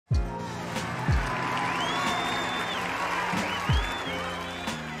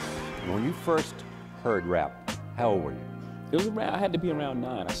first heard rap, how old were you? It was around, I had to be around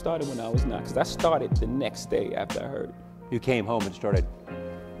 9. I started when I was 9, because I started the next day after I heard it. You came home and started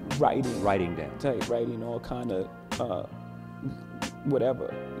writing down. Writing all kind of,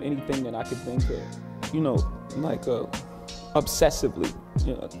 whatever, anything that I could think of. You know, like obsessively.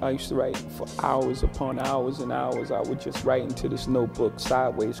 You know, I used to write for hours upon hours and hours. I would just write into this notebook,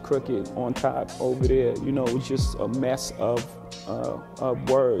 sideways, crooked, on top, over there. You know, it was just a mess of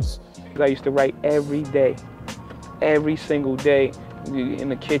words. I used to write every day, every single day, in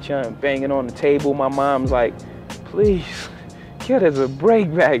the kitchen, banging on the table. My mom's like, please, get us a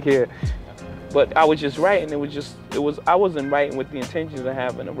break back here. But I was just writing. I wasn't writing with the intentions of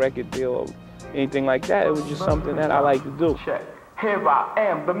having a record deal or anything like that. It was just something that I like to do. Here I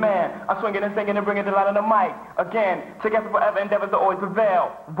am, the man. I'm swinging and singing and bringing the light on the mic. Again, together forever, endeavors to always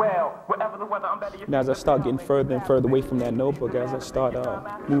prevail. Well, wherever the weather, I'm better. Now, as I start getting further and further away from that notebook, as I start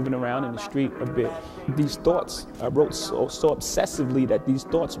moving around in the street a bit, these thoughts, I wrote so obsessively that these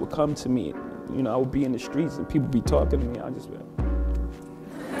thoughts would come to me. You know, I would be in the streets and people would be talking to me. I just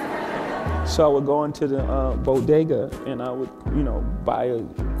So I would go into the bodega and I would, you know, buy a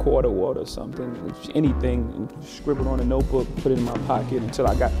quart of water or something, anything, and scribble on a notebook, put it in my pocket until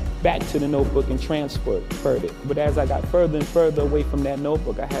I got back to the notebook and transferred it. But as I got further and further away from that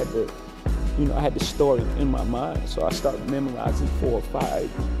notebook, I had to, you know, I had to store it in my mind. So I started memorizing 4 or 5,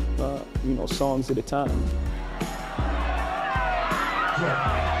 you know, songs at a time.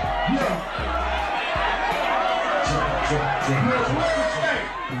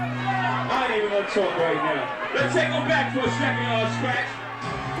 I ain't even gonna talk right now. Let's take them back for a second on scratch.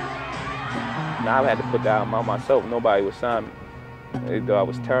 Now I had to put that out myself. Nobody would sign me. They thought I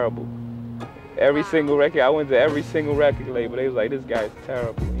was terrible. Every single record, I went to every single record label. They was like, this guy's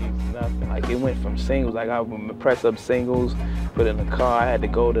terrible. He's nothing. Like, it went from singles. Like, I would press up singles, put in the car. I had to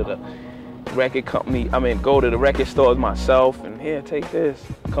go to the record company. Go to the record stores myself and here, take this.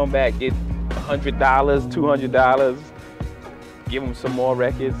 Come back, get $100, $200. Give them some more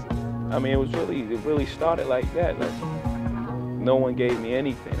records. It really started like that. Like, no one gave me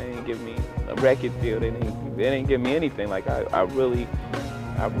anything. They didn't give me a record deal. They didn't give me anything. Like, I really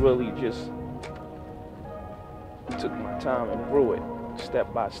just took my time and grew it,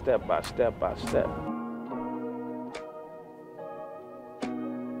 step by step by step by step.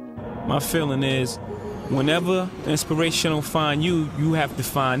 My feeling is, whenever inspiration don't find you, you have to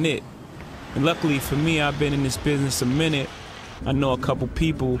find it. And luckily for me, I've been in this business a minute. I know a couple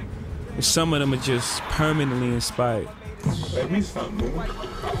people, and some of them are just permanently inspired. Play me something,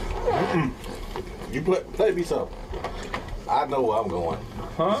 man. You play me something. I know where I'm going.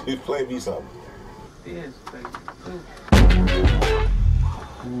 Huh? You play me something. Yes, baby.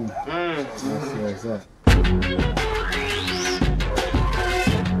 That's that.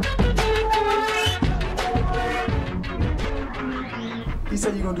 He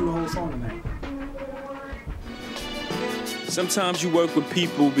said you're gonna do the whole song tonight. Sometimes you work with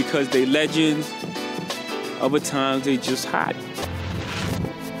people because they legends, other times they just hot.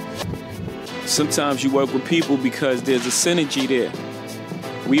 Sometimes you work with people because there's a synergy there.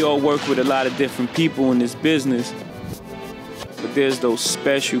 We all work with a lot of different people in this business, but there's those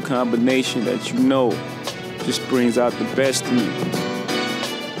special combination that you know just brings out the best in you.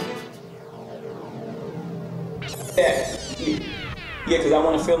 Yeah, because I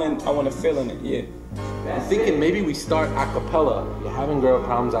want to feel in it, yeah. I'm thinking maybe we start a cappella. You're having girl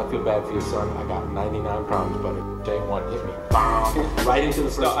problems, I feel bad for your son. I got 99 problems, but Jay one hit me. Bam! Right into the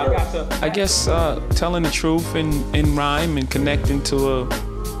first verse. I guess telling the truth in rhyme and connecting to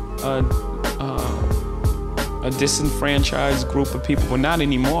a disenfranchised group of people. Well, not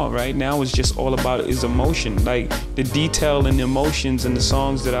anymore, right? Now it's just all about is emotion. Like the detail and the emotions in the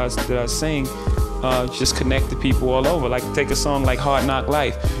songs that I sing just connect to people all over. Like take a song like Hard Knock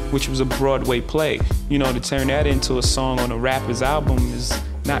Life, which was a Broadway play. You know, to turn that into a song on a rapper's album is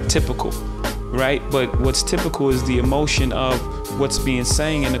not typical, right? But what's typical is the emotion of what's being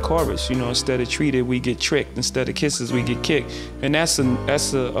sang in the chorus. You know, instead of treated, we get tricked. Instead of kisses, we get kicked. And that's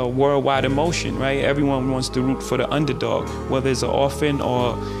a worldwide emotion, right? Everyone wants to root for the underdog, whether it's an orphan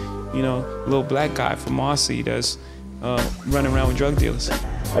or, you know, a little black guy from Marcy that's running around with drug dealers.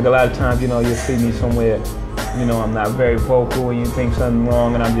 Like a lot of times, you know, you'll see me somewhere, you know, I'm not very vocal and you think something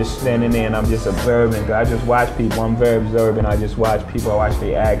wrong and I'm just standing there and I'm just observing. I just watch people, I'm very observant. I just watch people, I watch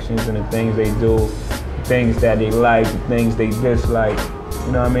their actions and the things they do, the things that they like, the things they dislike,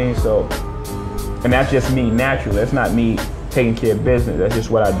 you know what I mean? So, and that's just me naturally. That's not me taking care of business, that's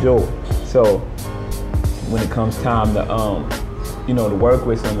just what I do. So, when it comes time to, you know, to work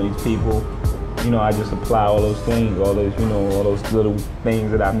with some of these people, you know, I just apply all those things, all those, you know, all those little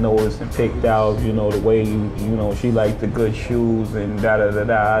things that I've noticed and picked out, you know, the way, you know, she liked the good shoes and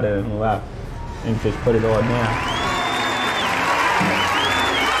da-da-da-da, and just put it all down.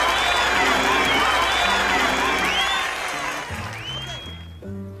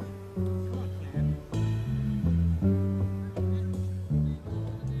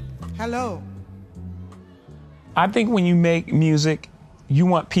 Hello. I think when you make music, you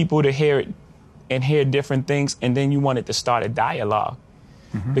want people to hear it and hear different things, and then you want it to start a dialogue,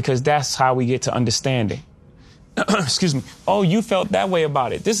 because that's how we get to understanding. Excuse me. Oh, you felt that way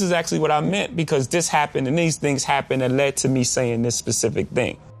about it. This is actually what I meant because this happened and these things happened that led to me saying this specific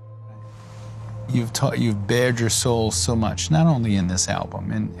thing. You've bared your soul so much, not only in this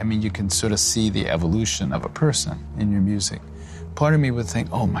album, and I mean, you can sort of see the evolution of a person in your music. Part of me would think,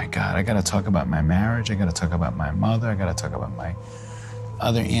 oh my God, I gotta talk about my marriage, I gotta talk about my mother, I gotta talk about my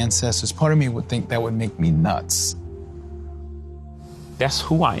other ancestors. Part of me would think that would make me nuts. That's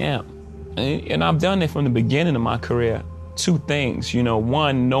who I am. And I've done it from the beginning of my career. Two things, you know,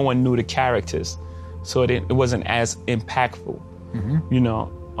 one, no one knew the characters, so it wasn't as impactful, you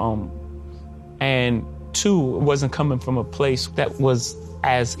know, and two, it wasn't coming from a place that was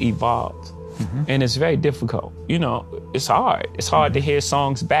as evolved. And it's very difficult, you know, it's hard. It's hard to hear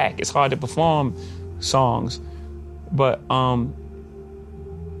songs back. It's hard to perform songs, but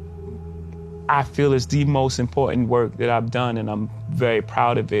I feel it's the most important work that I've done, and I'm very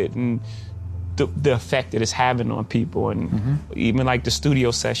proud of it, and the effect that it's having on people, and even like the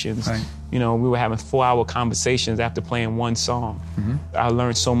studio sessions, you know, we were having 4-hour conversations after playing one song. I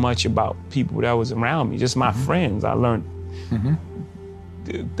learned so much about people that was around me, just my friends. I learned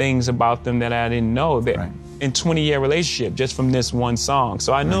things about them that I didn't know, that in 20-year relationship just from this one song.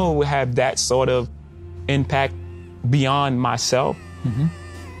 So I knew it would have that sort of impact beyond myself.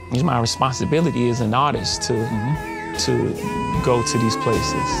 It's my responsibility as an artist to go to these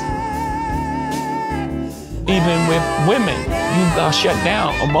places. Even with women, you got shut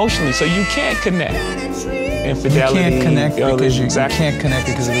down emotionally, so you can't connect. Infidelity. You can't connect because you can't connect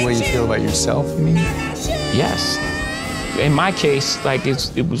because of the way you feel about yourself, you mean? Yes. In my case, like it's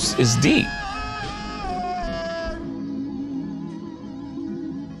deep.